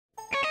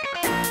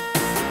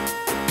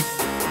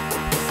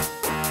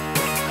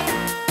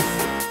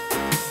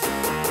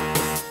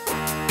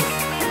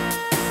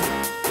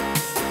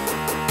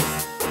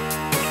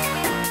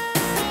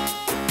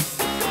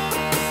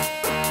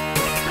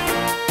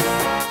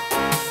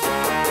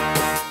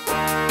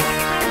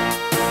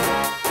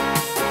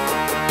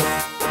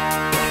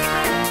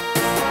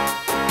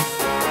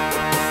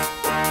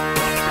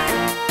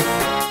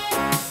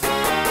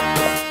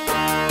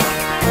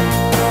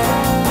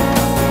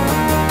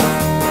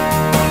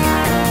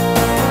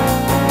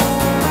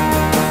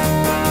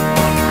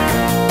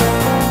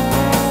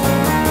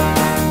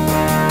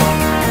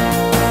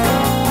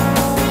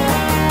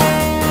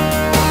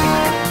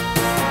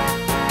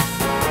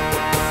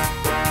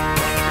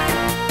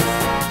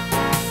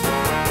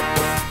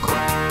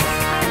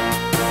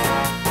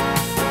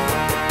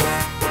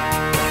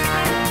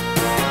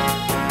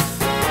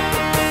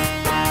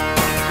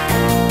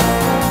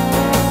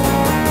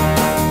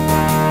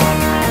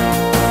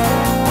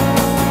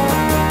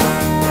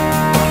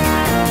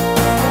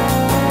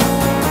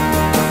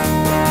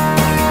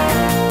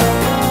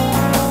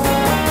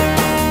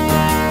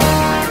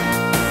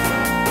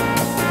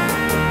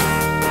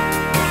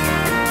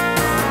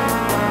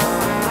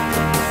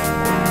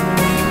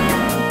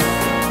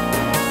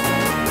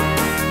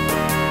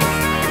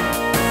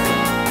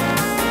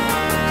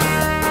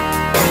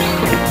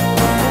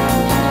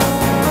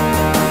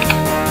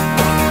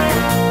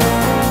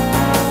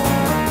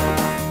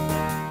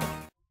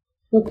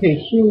Okay,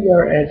 here we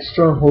are at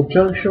Stronghold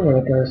Junction. We're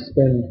not going to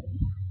spend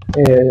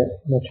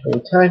much of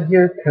any time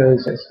here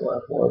because I still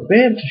have more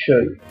band to show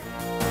you.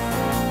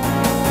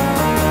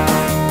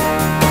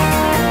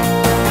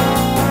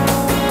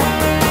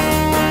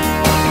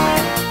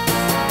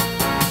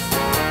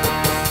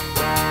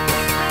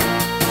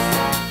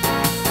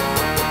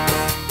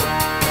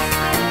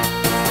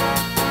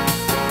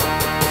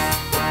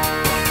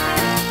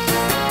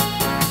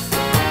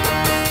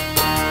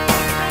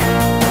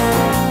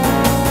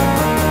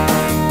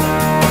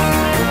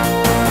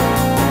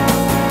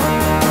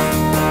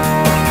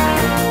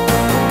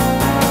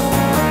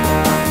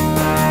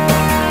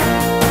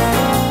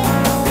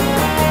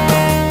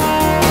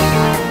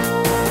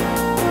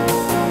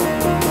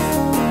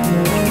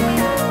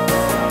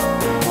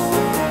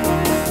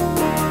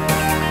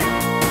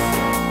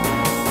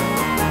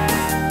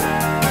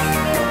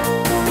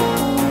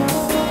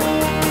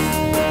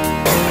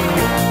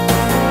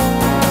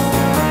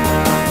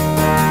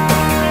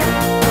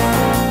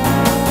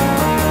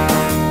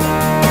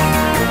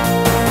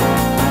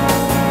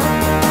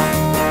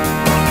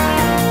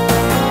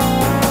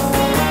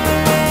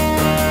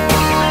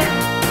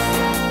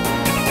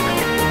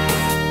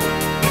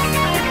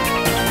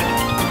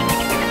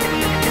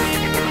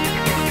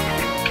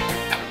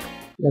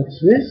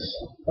 That's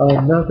this,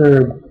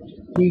 another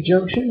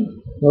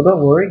T-junction. Well,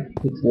 don't worry,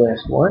 it's the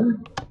last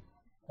one.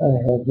 I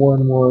have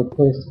one more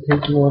place to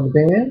take you on the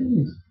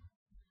band.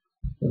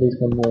 At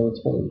least one more,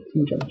 it's one of the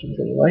T-junctions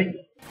anyway.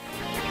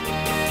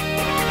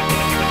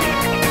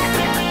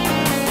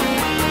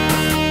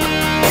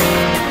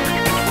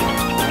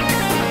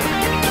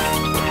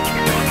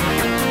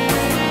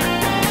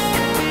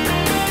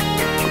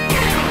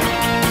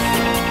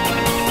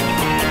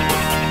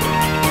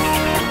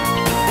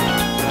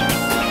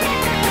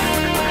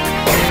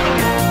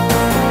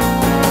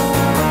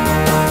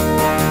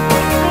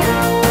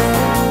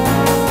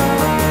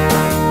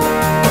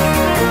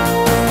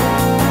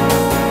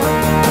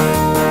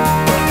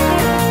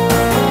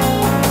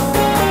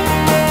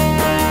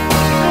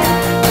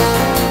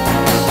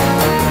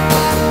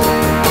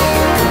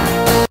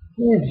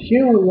 And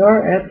here we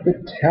are at the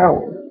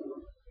tower.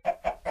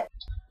 Now,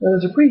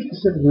 there's a pretty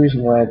specific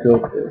reason why I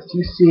built this.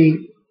 You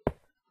see,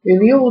 in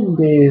the olden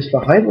days, the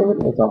height limit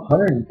was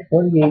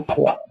 128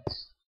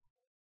 blocks.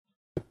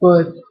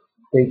 But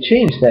they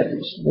changed that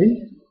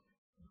recently.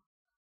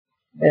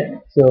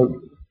 And so,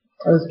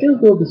 I was going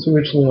to build this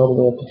originally all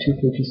the way up to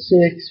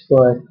 256,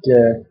 but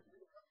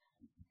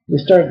we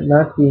started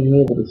not being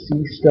able to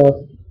see stuff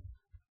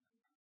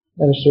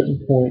at a certain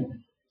point.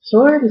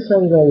 So I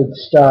decided I would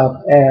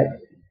stop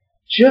at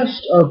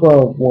just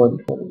above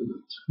 128.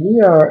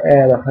 We are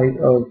at a height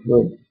of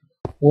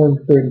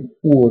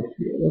 134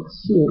 here.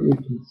 Let's see what we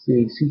can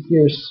see. See,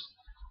 here's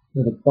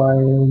the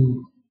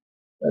biome,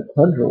 a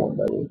tundra one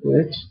by the way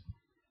of it.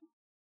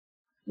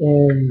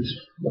 And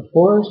the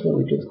forest where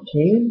we just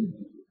came.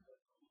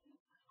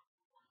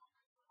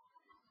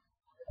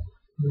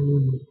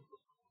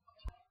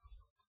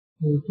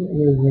 We can't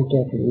really make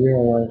out the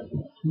real life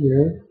from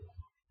here.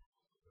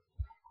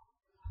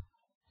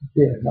 A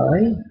bit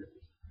high.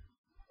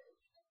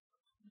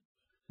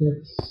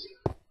 Let's see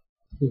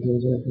if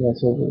there's anything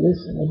else over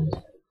this end.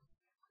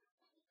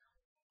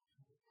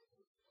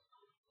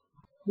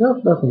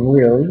 Nope, nothing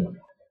really.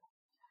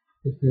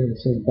 If they're in the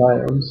same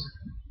biomes.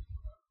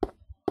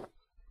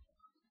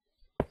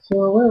 So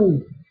why don't we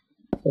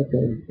put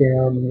that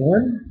down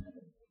one?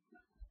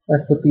 I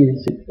put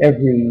these at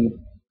every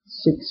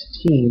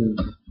 16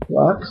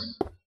 blocks.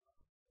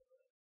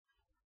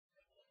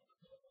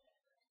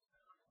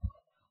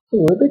 So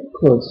we're a bit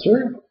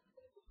closer.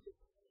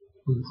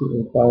 You can see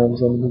the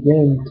biomes on them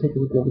again. Take a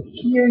look over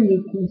here.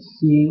 You can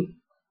see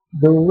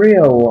the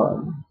real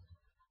one.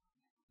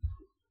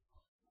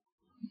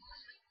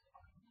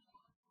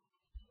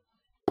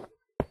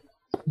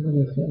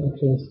 There's not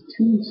just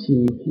to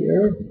see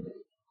here.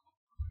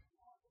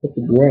 At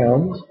the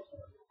ground.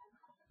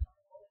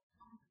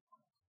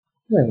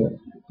 There's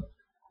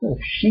a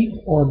sheep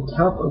on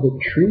top of a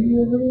tree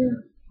over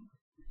there.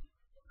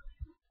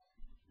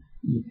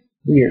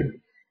 Weird.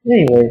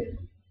 Anyway,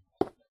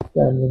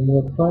 down one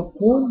more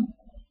platform.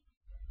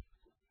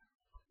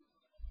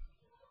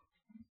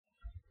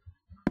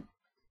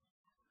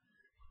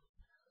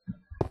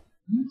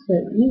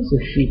 That is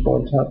a sheep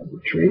on top of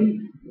a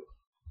tree.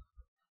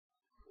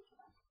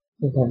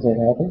 Sometimes that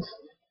happens.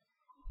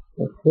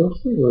 Look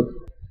closely, we're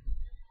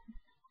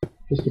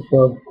just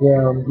above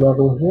ground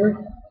level here.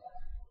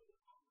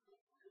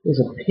 There's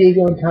a pig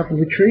on top of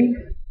a tree.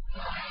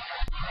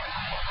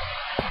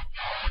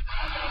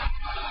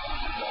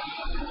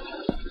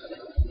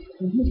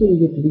 And here's where we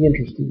get to be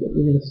interesting, but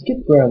we're going to skip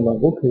ground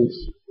level because,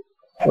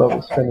 well,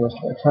 we'll spend the rest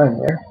of our time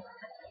there.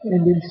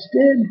 And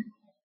instead,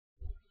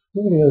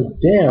 we're going to go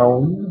down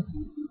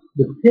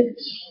the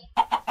pits.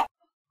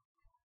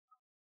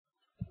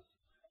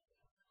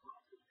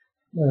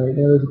 Alright,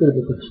 now there's a bit of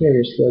a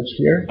precarious ledge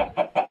here.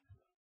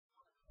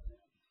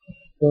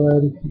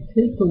 But if you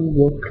take a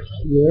look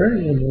here,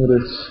 you'll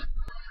notice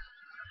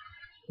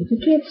that you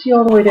can't see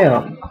all the way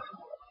down.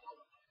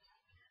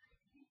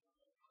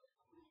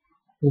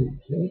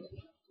 Okay.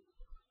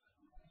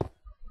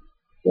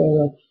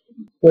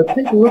 But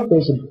take a look,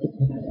 there's a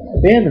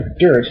band of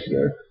dirt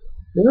here.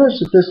 You notice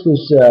that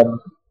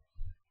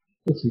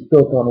this is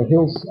built on a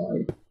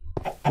hillside.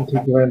 I'll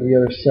take you around the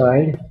other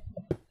side.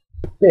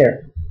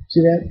 There.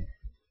 See that?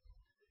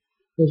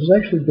 This was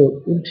actually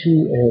built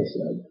into a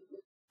hillside.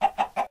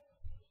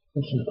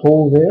 There's some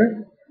coal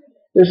there.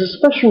 There's a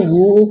special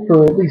rule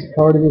for at least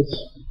part of this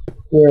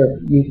where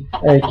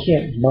I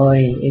can't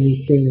mine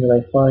anything that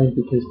I find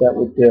because that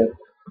would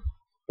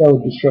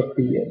disrupt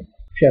the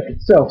shaft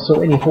itself.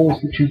 So any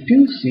holes that you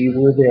do see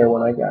were there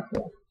when I got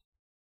there.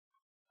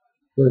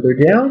 Further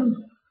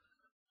down,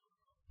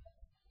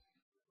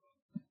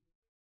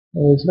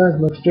 there's not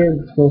as much dirt.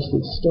 It's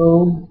mostly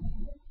stone.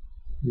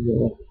 We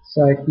go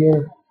side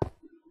here.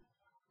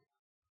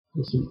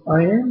 There's some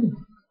iron.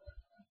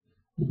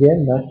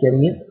 Again, not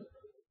getting it.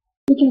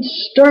 We can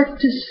start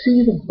to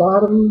see the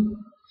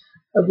bottom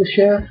of the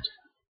shaft.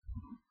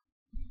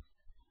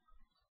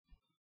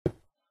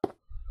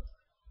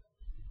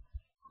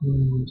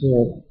 And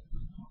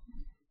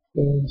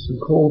there's some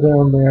coal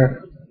down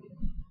there.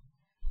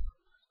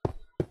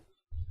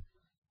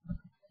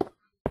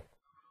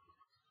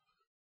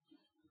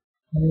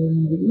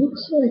 And it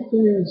looks like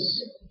we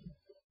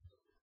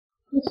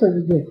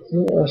get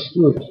us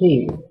through a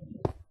cave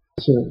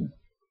soon.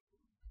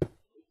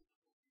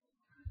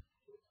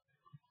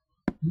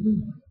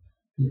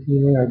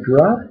 Continue our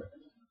drop.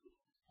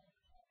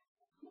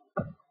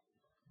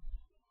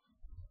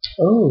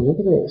 Oh, look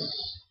at this.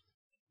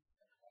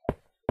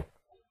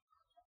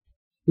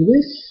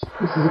 This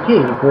is a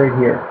cave right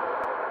here.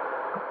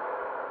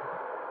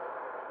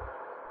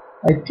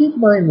 I did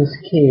mine this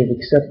cave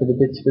except for the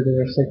bits that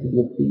intersected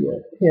with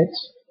the pit.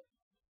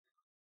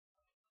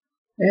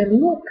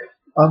 And look,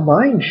 a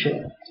mine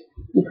shaft.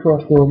 We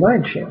crossed through a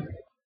mine shaft.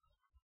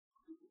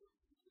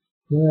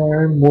 There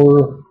are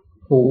more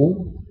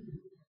coal.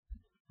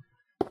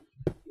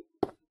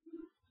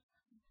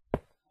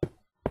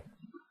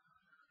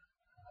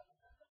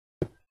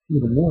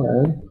 Even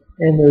more.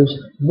 And there's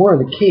more of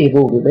the cave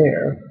over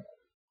there.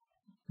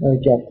 I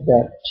got to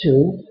that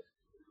too.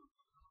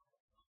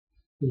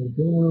 Go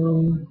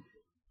down.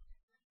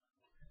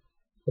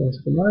 There's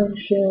the mine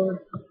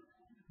shaft.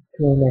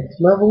 To our next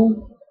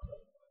level.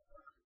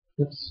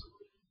 Oops.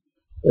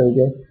 There we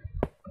go.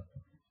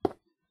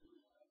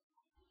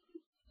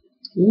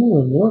 Ooh,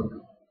 and look.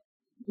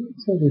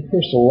 Looks like we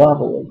pushed a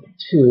lava lake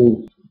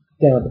too.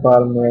 Down at the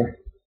bottom there.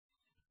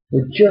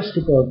 We're just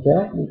above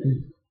that. We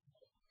can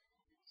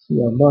see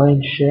our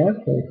mine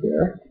shaft right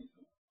there.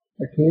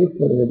 Our cave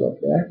further above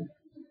that.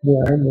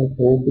 More iron, more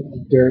coal, bits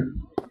of dirt.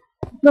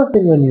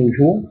 Nothing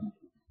unusual.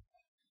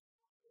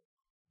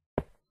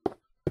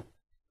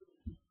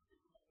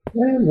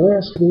 And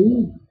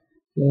lastly,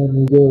 when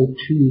we go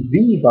to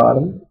the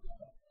bottom,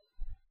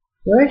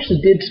 I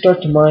actually did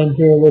start to mine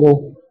here a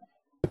little.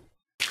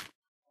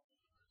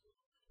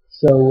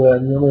 So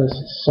notice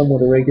it's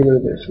somewhat irregular.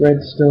 There's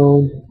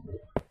redstone,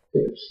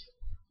 there's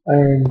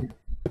iron,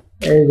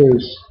 and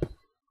there's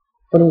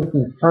funny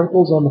looking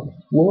particles on the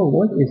floor.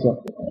 What is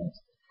up with that?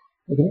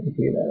 I can never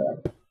figure that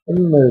out. And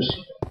then there's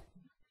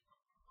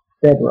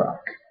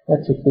bedrock.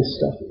 That's what this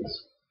stuff is.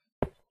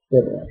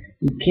 Bedrock.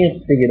 You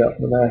can't dig it up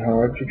no matter how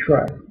hard you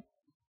try.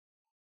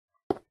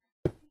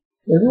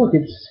 And look,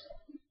 it's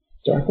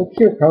dark up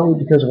here,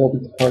 probably because of all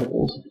these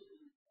particles.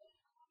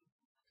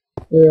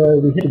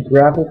 We hit a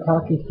gravel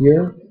pocket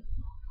here.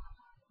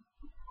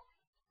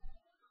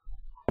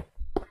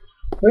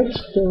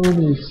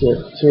 Redstone is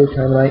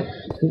silicon.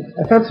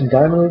 I found some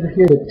diamond over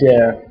here, but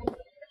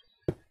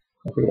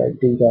I figured I'd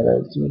dig that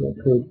out as soon as I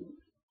could.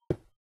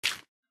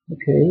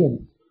 Okay,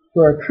 and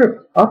for our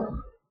trip up,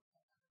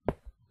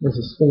 there's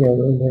this thing I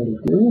learned how to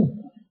do.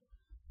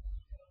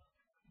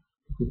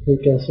 To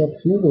take us up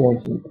through the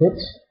ones in the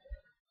pits.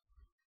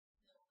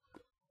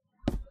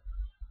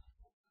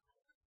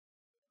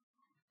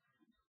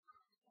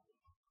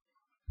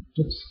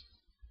 Oops.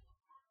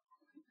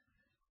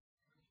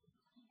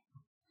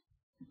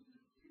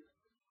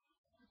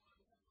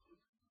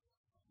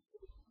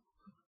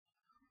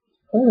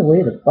 By the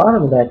way, the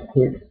bottom of that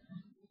pit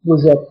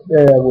was at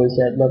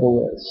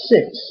level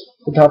 6.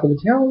 The top of the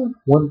tower,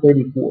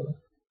 134.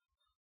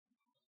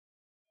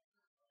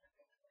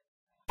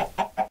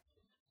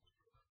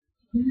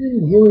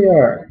 And here we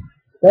are,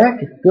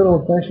 back at good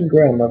old-fashioned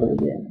ground level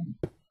again.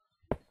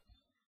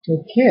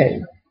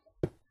 Okay.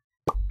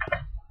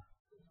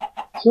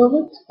 So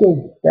let's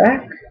go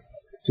back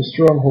to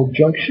Stronghold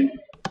Junction.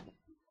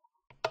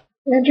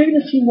 And you're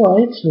going to see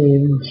why it's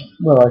named,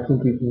 well, I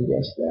think you can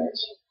guess that.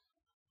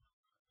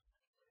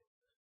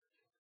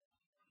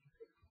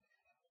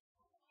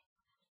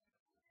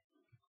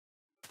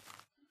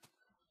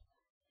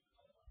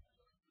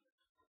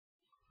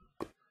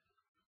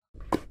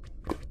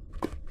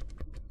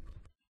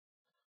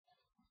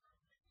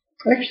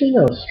 Actually,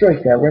 no,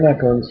 strike that. We're not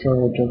going to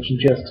Stronghold Junction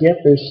just yet.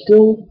 There's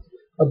still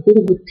a bit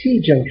of a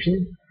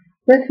T-junction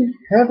that we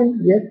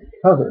haven't yet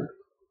covered.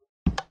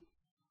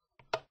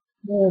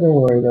 No,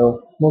 don't worry,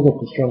 though. We'll get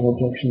to Stronghold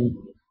Junction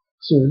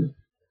soon.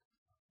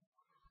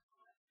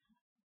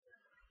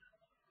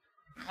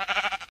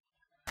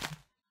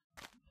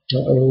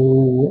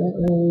 Uh-oh,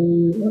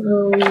 uh-oh,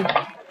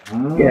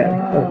 uh-oh. Yeah,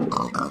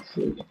 that's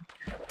it.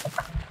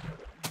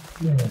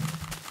 Yeah.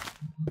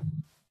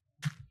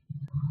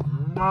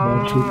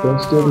 Actually,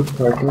 don't steal this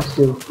part, don't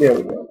steal this. There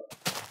we go.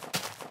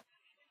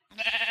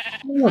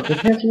 Oh, look, we're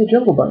passing a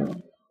jungle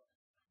biome.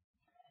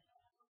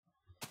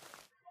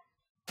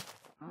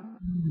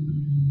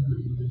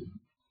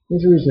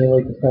 There's a reason I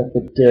like the fact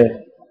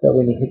that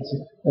when he hits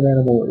an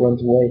animal, it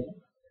runs away.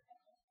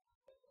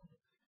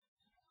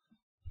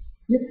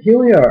 Yep, here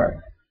we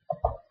are.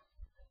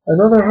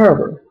 Another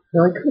harbor.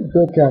 Now, I could have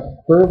built out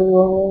further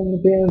along the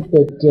band,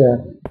 but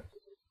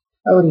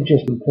I would have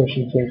just been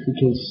pushing things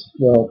because,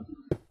 well,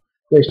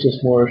 there's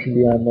just more ocean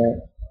beyond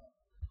that.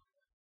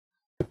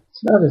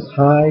 It's not as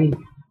high,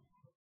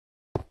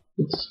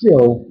 but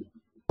still.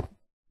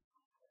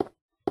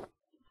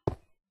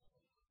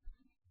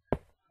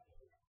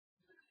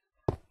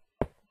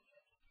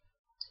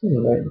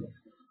 Anyway.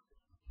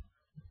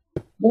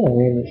 No, I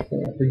mean,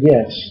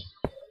 yes.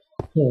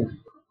 Yeah.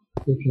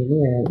 Okay,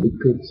 there would be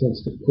good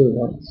sense to put it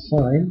on the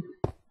sign.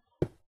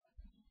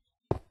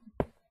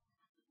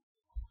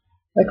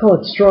 I call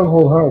it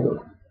Stronghold Harbor.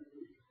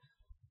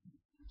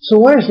 So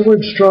why is the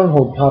word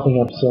Stronghold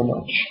popping up so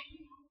much?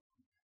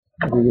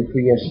 Maybe if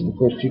we guess the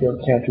first two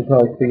don't count, you'll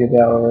probably figure it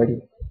out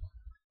already.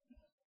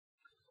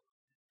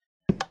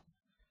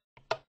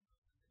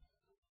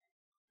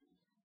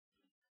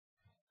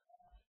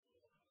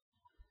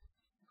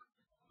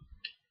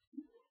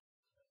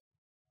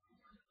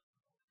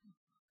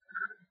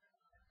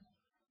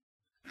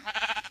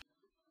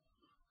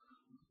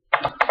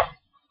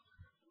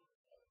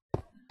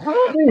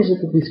 Why is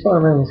it that these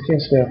farm animals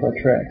can't stay off our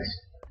tracks?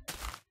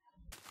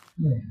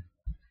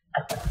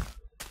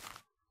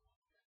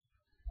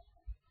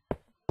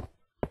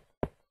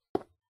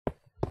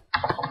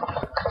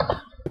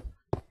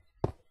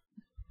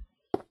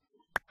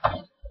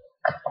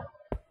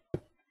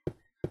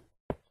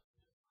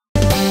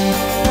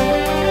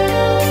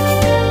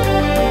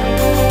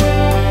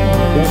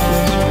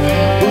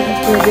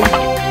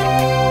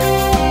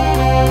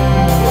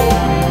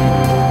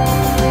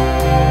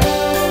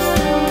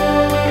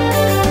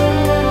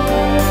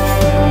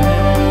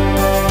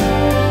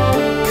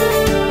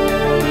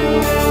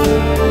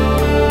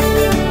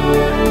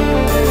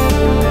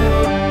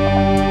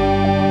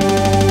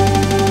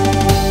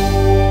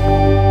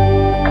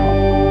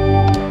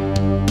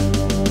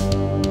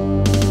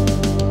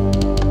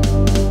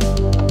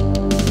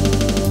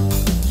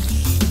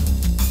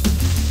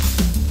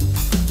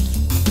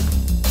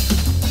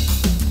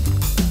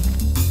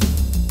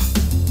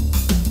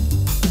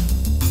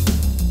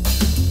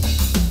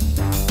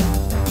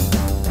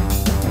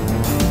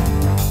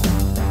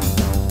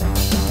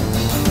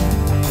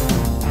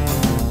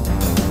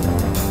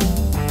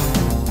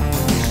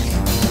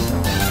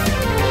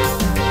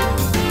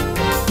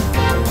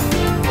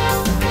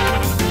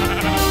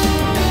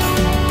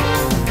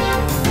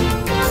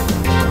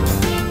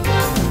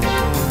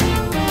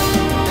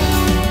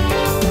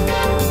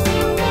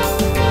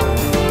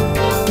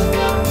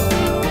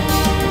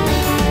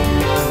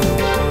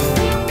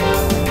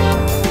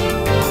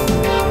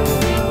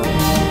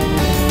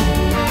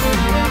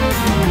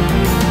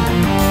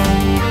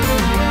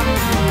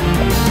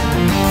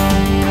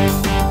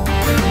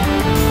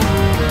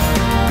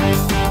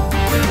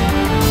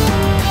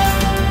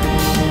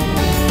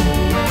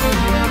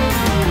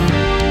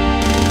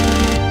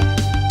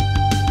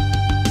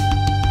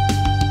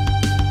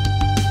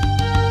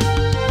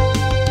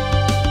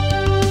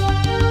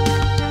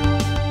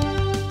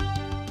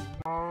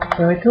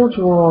 Now I told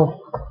you all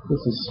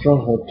this is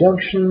Stronghold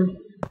Junction,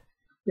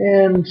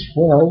 and,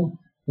 well,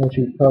 as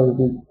you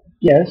probably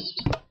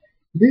guessed,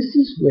 this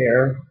is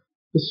where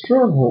the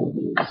Stronghold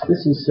is.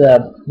 This is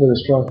where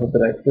the Stronghold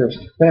that I first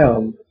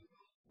found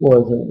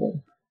was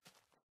anyway.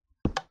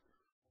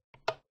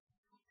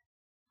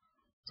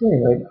 So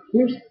anyway,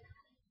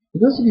 for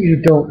those of you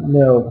who don't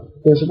know,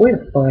 there's a way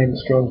to find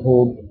the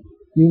Stronghold.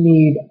 You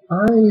need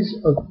Eyes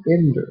of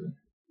Ender.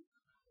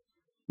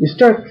 You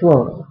start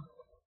throwing.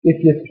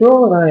 If you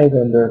throw an Eye of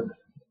Ender,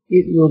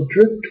 it will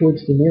drift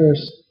towards the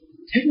nearest,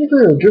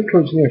 technically it will drift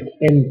towards the nearest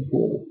end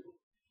pool.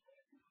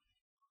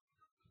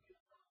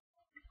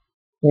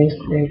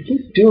 And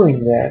keep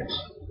doing that,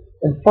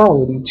 and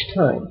follow it each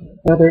time.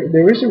 Now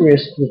there is a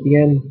risk that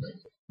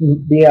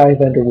the Eye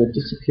of Ender will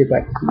disappear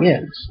back at the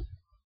end.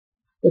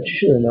 But you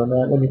should have known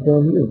that when you throw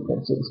in the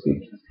unicorn, so to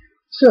speak.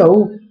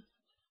 So,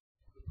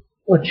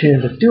 what you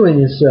end up doing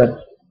is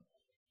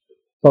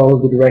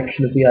follow the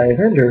direction of the Eye of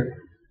Ender,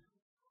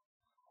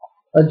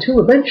 until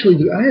eventually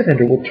the Eye of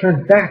Ender will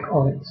turn back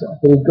on itself.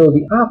 It will go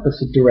the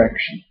opposite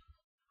direction.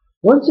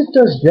 Once it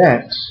does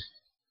that,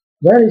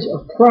 that is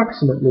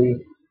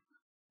approximately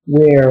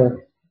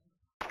where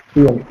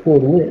the end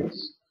portal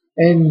is.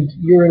 And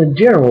you're in a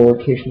general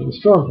location of the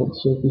Stronghold,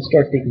 so if you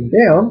start digging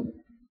down,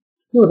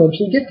 you'll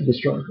eventually get to the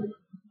Stronghold.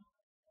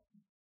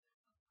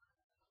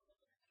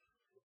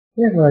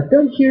 And what I've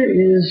done here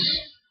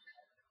is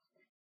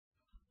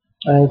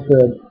I've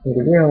made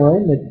a rail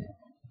line that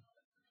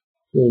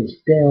goes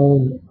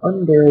down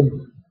under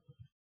the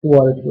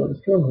water to where the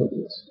Stronghold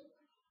is.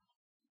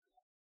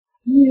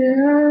 Yeah!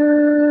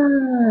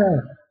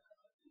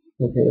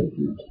 Okay,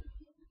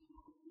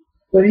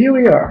 but here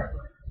we are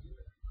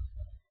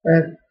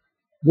at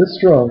the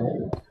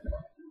Stronghold.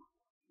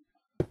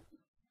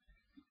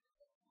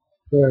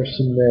 There are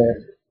some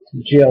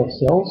jail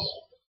cells.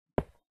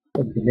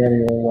 I've been down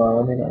here a while.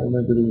 I may not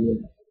remember the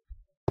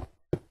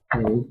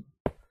name.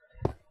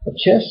 A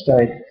chest,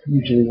 I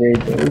usually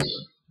raid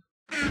those.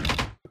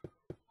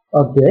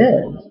 A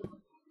bed.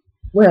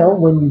 Well,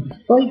 when you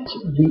fight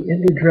the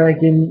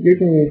Enderdragon, you're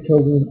going to get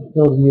killed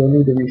and you'll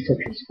need to reset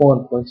your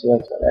spawn point, so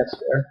that's why that's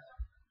there.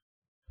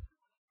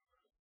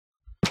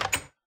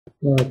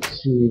 Let's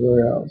see,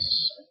 where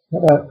else? How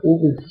about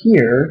over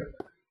here,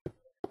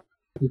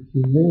 if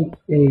you make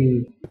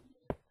a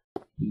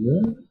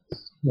left,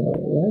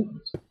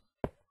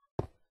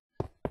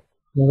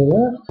 no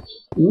left,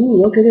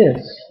 ooh, look at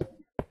this.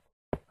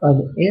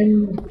 An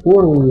end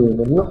portal room,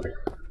 and look,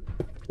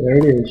 there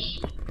it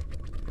is.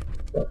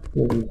 That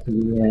goes to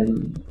the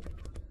end.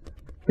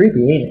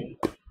 Creepy, ain't it?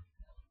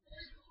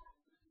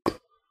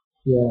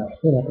 Yeah,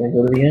 we're not gonna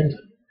go to the end.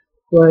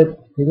 But,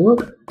 take a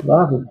look,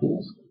 lava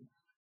pools.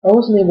 I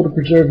wasn't able to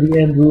preserve the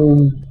end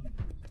room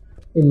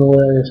in the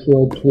last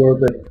world tour,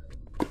 but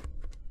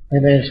I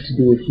managed to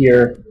do it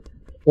here.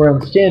 Where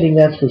I'm standing,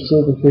 that's where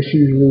silverfish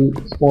usually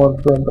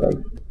spawn from, but I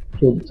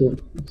killed the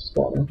silverfish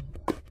spawner.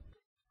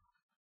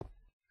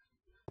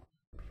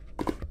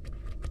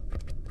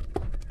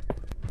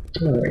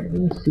 Alright,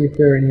 let's see if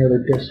there are any other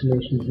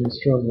destinations in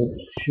Stronghold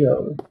to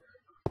show.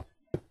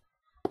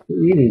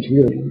 It is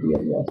really going to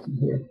be lost in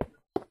here.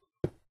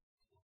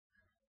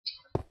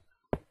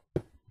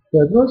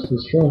 But most of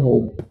the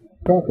Stronghold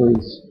proper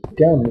is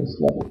down this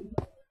level.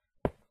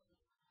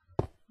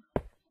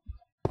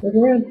 Like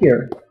around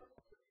here.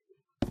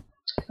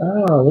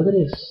 Ah, look at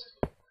this.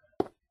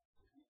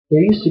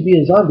 There used to be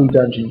a zombie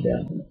dungeon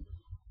down here.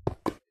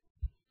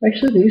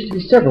 Actually, there used to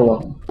be several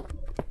of them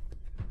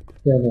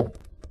down there.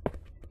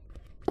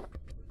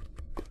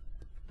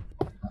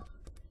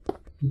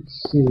 Let's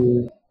see.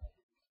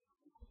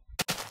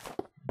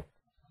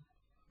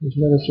 There's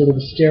another sort of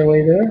a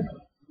stairway there.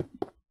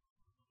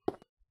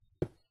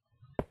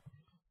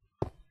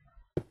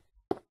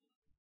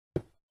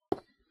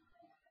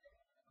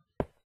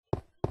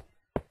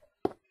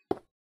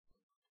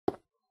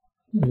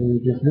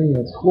 And just mean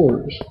that's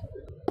quarters.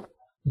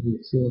 You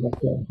can see it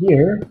up down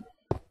here.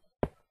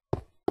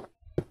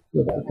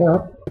 Go back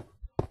up.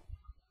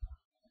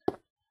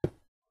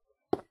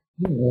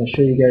 I'm going to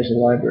show you guys the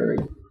library.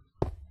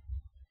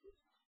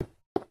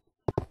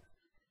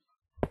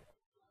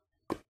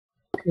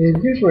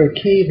 And here's where a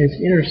cave has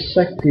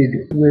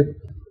intersected with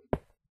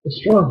a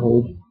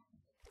stronghold.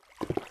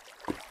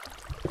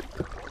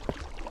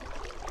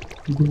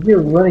 You can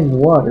hear running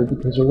water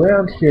because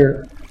around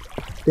here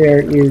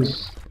there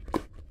is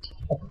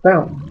a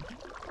fountain.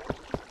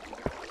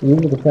 The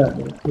end of the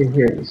fountain.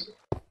 Here it is.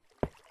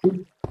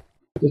 See?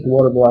 Just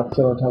water blocks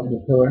on top of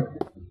the pillar.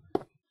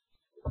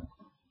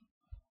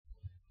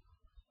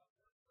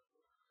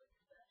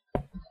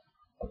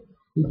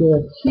 You go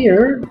up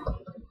here.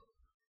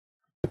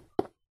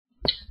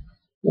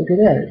 Look at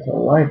that, it's a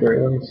library.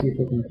 Let me see if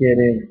I can get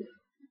in.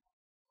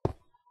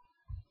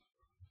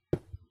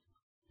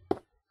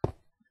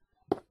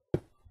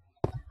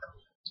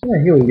 Ah,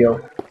 here we go.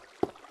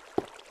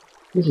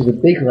 This is a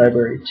big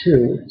library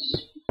too.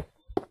 It's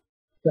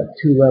got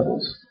 2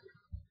 levels.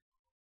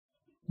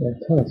 And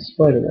a ton of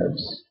spider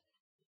webs.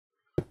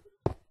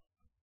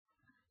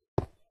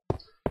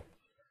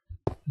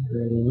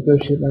 And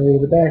negotiate my way to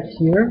the back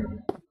here.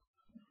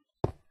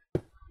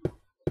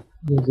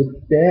 There's a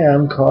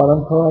I'm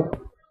caught.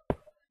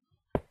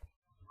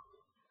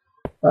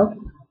 Up.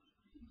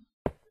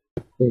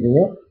 Moving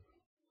up.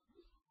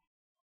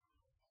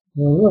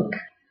 Now look.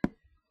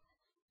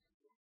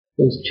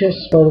 Those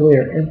chests, by the way,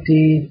 are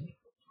empty.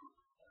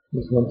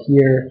 There's one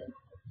here.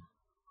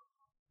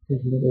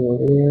 There's another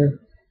one there.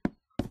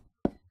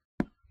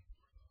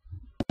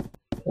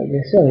 Like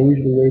I said, I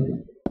usually raid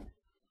them.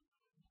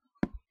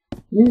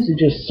 These are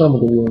just some of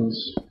the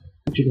rooms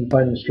that you can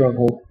find in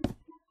Stronghold.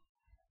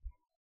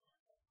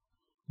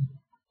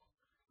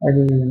 I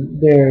mean,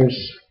 there's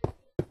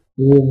a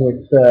room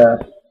with a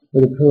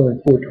pillar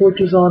and 4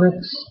 torches on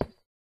it.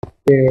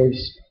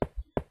 There's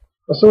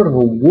a sort of a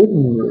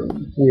wooden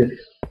room with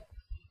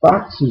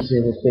boxes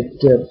in it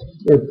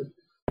that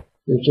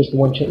there's just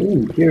one chest.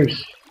 Ooh,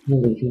 here's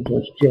one of the things I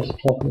was just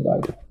talking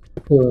about.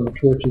 Pillar and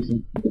torches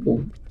and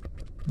the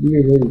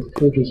weird way these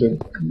torches are.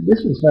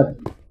 This one's not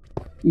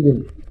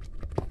even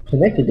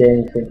connected to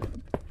anything.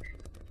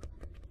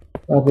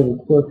 A little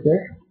quirk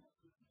there.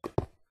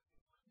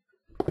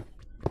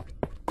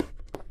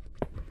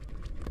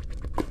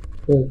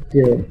 But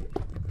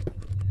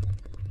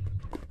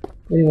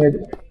anyway,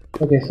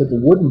 like I said,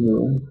 the wooden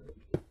room,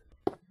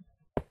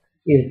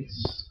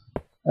 it's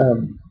I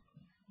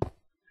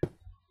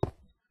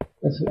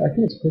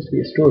think it's supposed to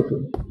be a storage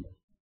room.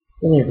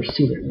 I've only ever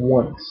seen it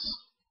once.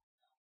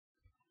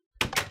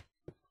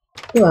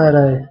 But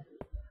I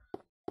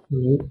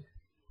Nope.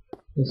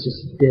 That's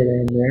just a dead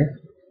end there.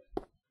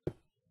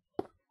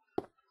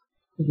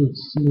 We've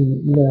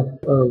seen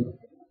enough of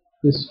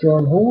this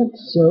stronghold,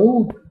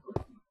 so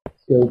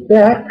let's go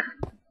back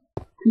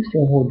to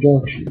Stronghold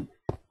Junction.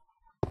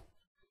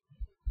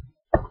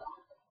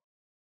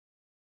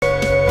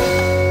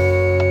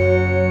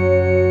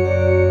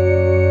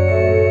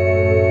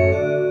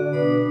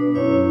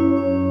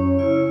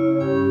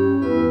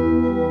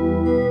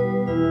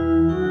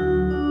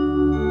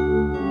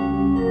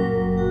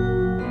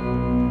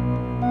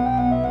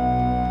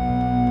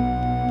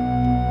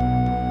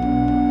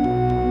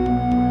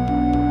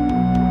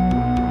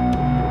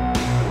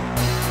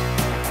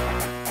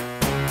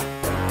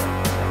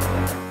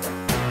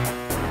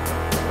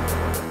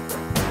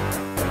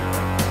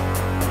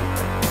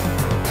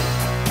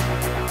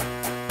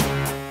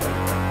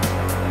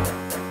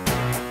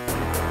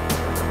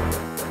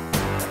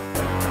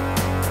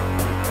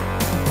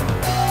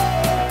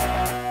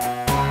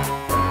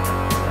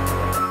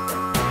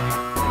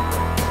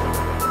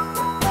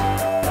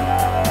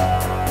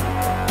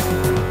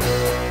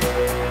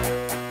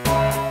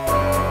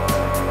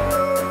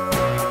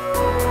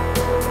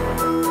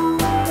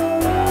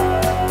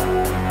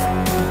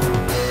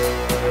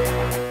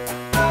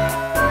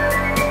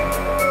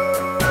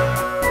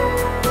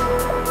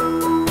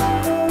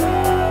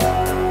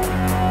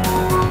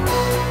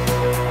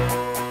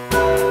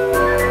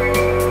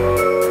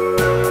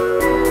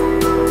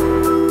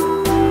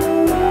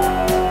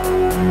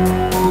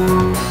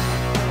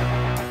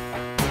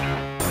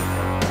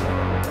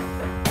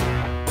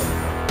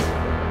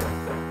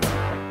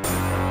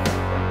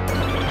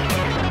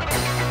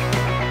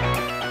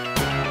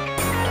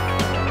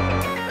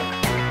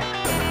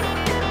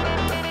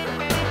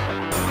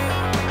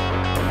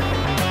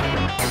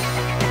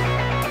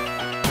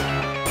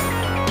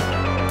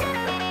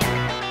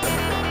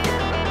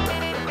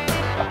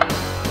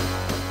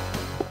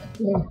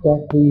 And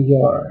back we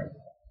are.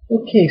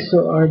 Okay,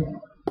 so our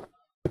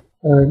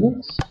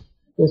next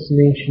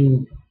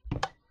destination,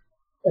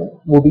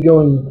 we'll be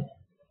going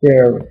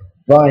there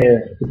via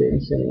the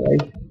base anyway.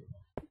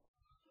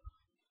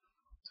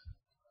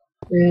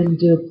 And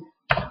the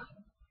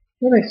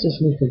next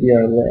destination will be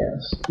our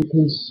last,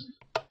 because,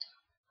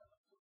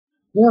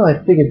 well, I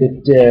figured that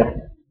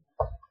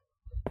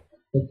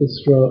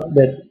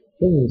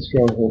thing in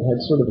Stronghold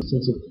had sort of a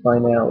sense of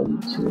finality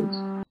to it.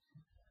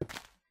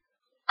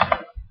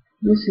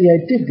 You see, I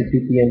did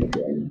defeat the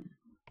Enderdragon,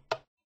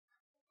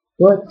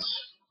 but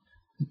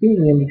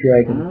defeating the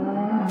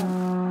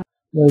Enderdragon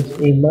was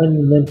a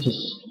monumentous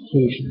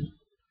occasion.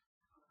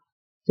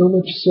 So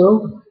much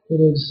so that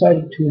I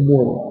decided to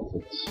immortalize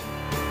it.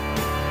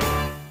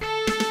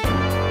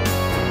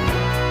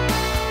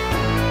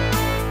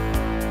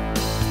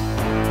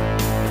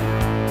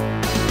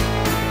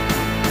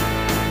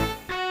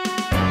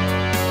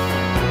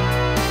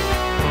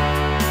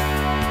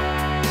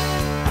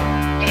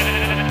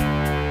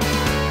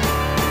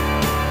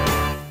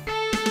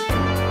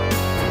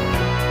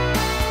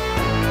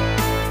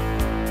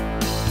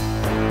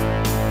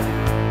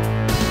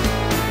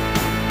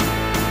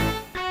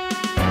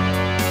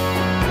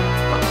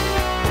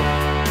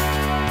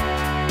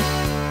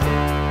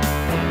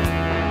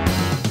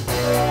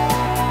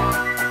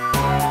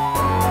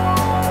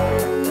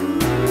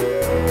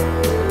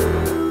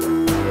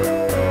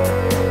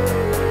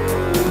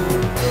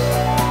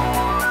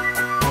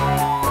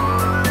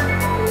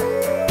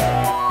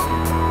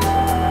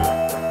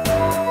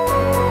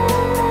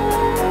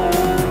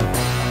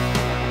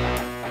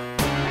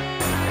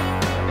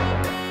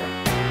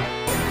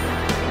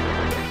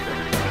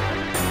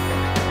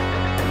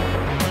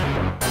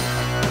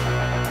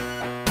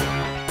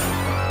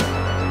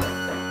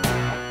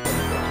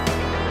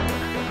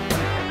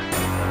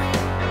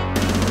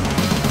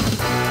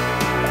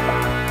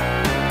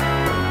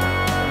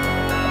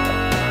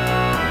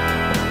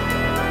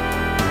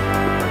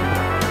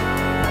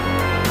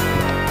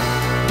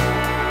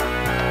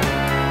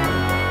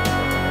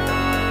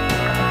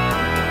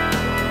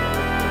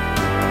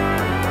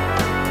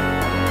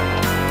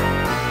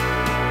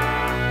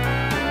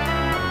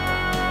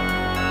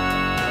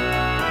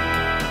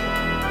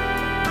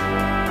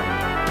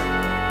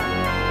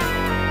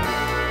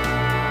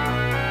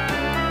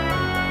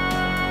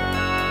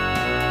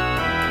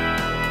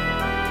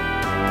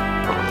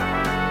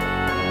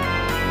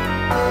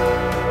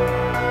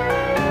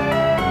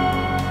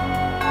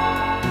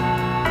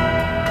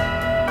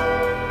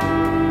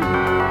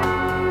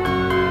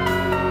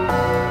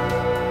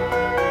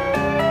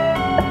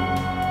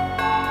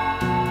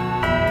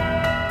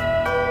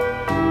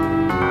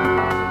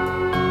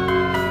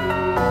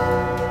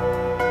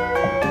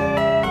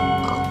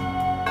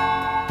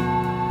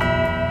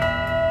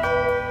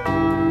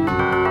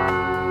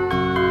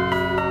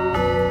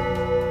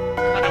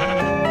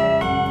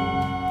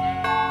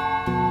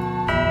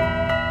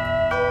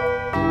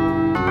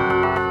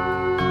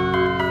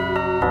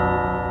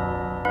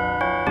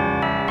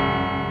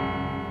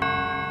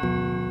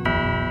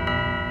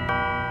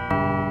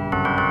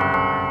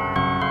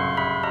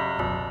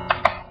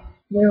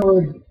 Now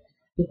we're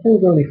Before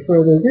we go any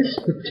further, this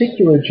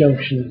particular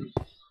junction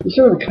is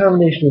sort of a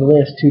combination of the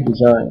last two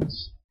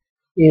designs.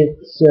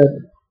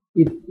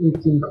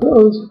 It's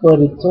enclosed, but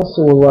it's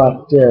also a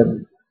lot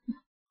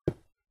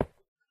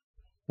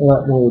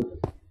more,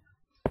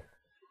 I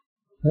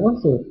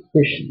won't say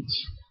efficient.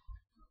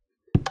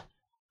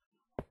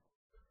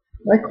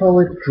 I call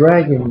it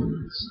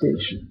Dragon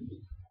Station.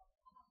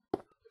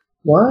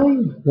 Why?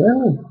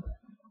 Well,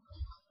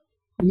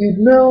 you'd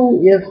know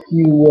if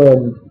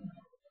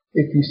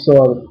you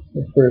saw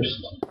the first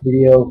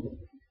video,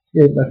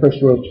 my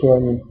first world tour, I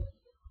mean.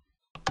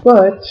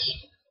 But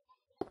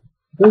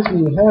those of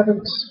you who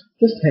haven't,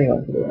 just hang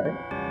on for the ride.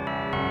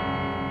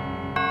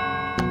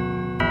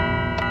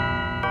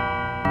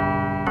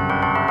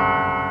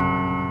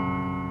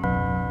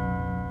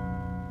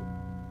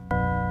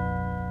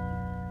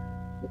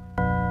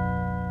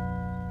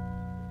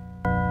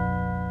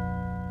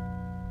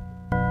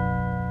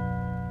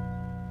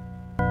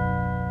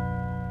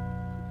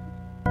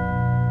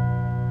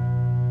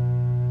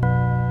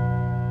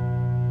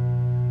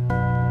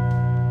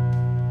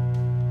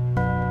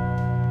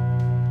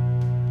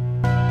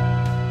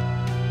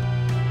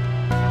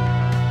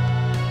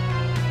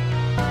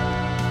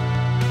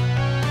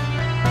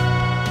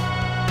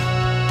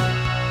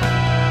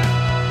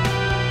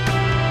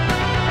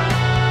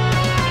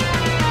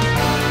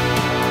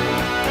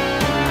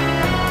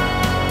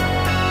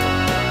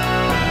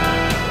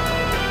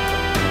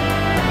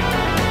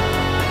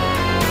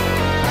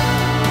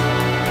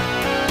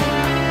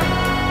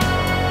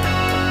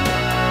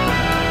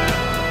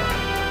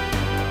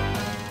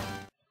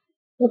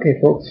 Okay,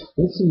 folks,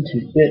 listen to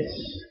this.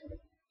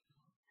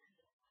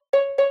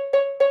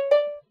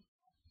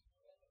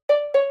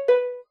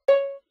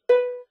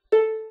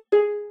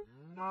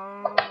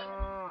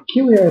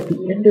 Here we are at the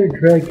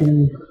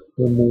Enderdragon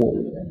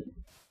Memorial,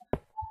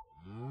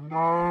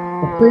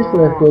 a place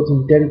that I've built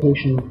in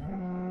dedication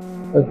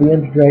of the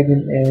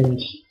Enderdragon and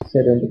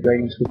said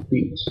Enderdragons with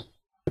beaks.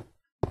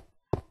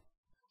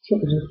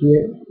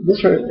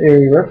 This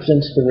area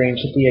represents the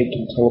range that the egg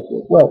can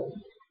teleport. Well,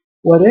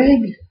 what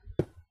egg?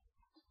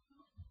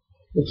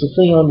 It's the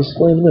thing on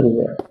display in the middle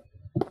there.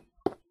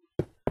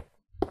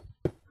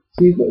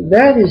 See,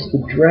 that is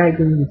the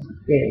dragon's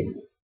egg.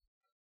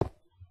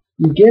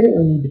 You get it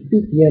when you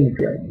defeat the Ender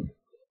Dragon.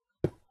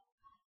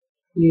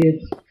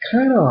 It's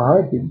kind of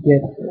hard to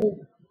get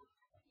there.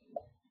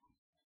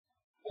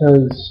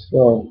 Because,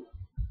 well,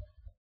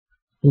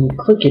 when you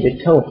click it,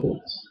 it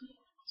teleports.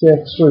 So you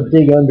have to sort of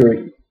dig under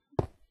it.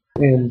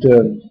 And,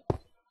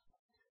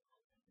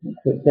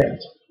 click that.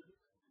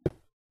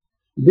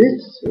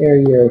 This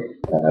area,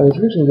 I was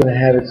originally going to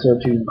have it so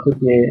to click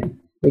it,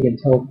 they can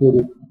teleport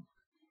it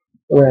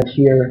around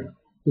here.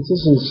 This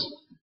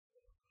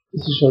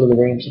is sort of the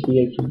range that the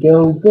egg can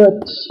go,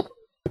 but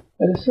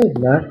I decided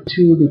not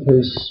to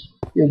because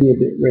it'll be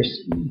a bit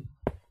risky.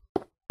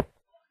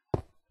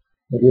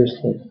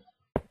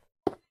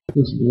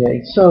 Losing the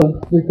egg. So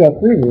we've got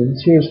 3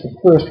 rooms. Here's the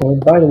first one.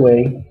 By the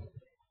way,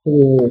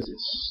 there's a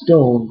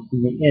stone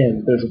in the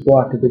end. There's a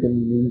block of it in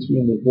the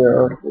Museum of Rare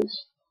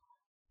Articles.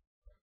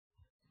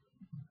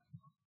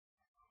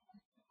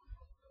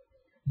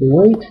 The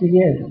way to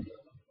the end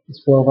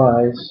is 12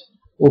 eyes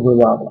over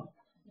lava.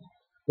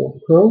 4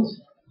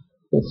 pearls,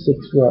 and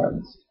 6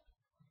 rods.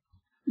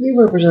 It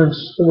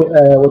represents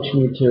what you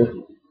need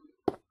to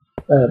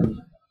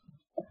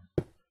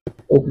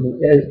open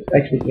the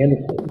end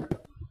of it.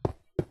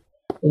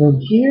 And then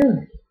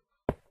here,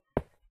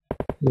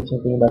 there's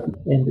something about the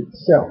end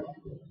itself.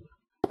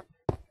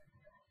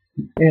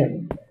 The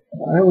end.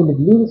 Island of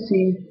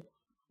lunacy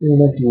in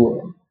an empty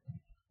world.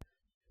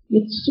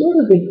 It's sort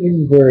of an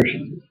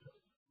inversion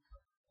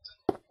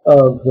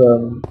of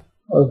the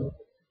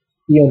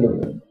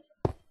underworld.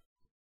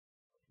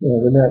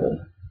 The Nether.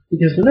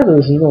 Because the Nether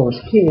is an enormous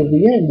cave,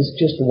 the end is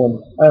just the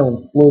one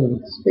island floating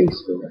in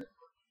space there.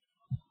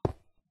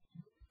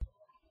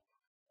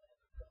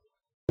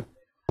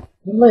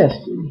 And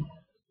lastly,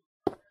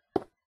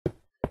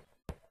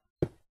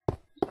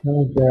 how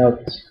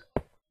about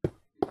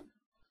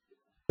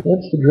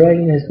once the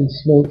dragon has been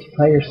smoked,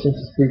 higher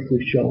senses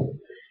briefly shown.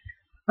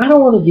 I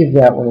don't want to give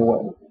that one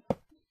away.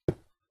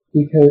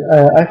 Because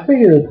I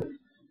figured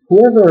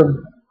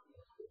whoever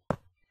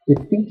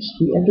defeats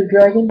the Ender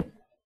Dragon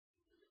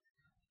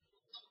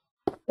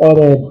ought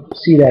to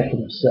see that for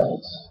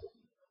themselves.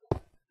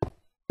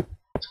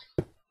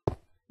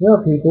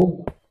 Well,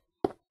 people,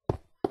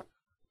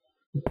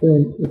 it's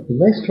been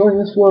nice touring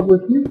this world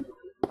with you.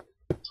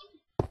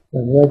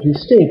 I'm glad you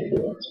stayed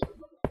for it.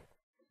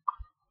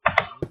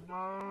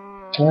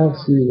 I'll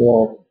see you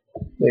all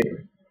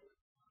later.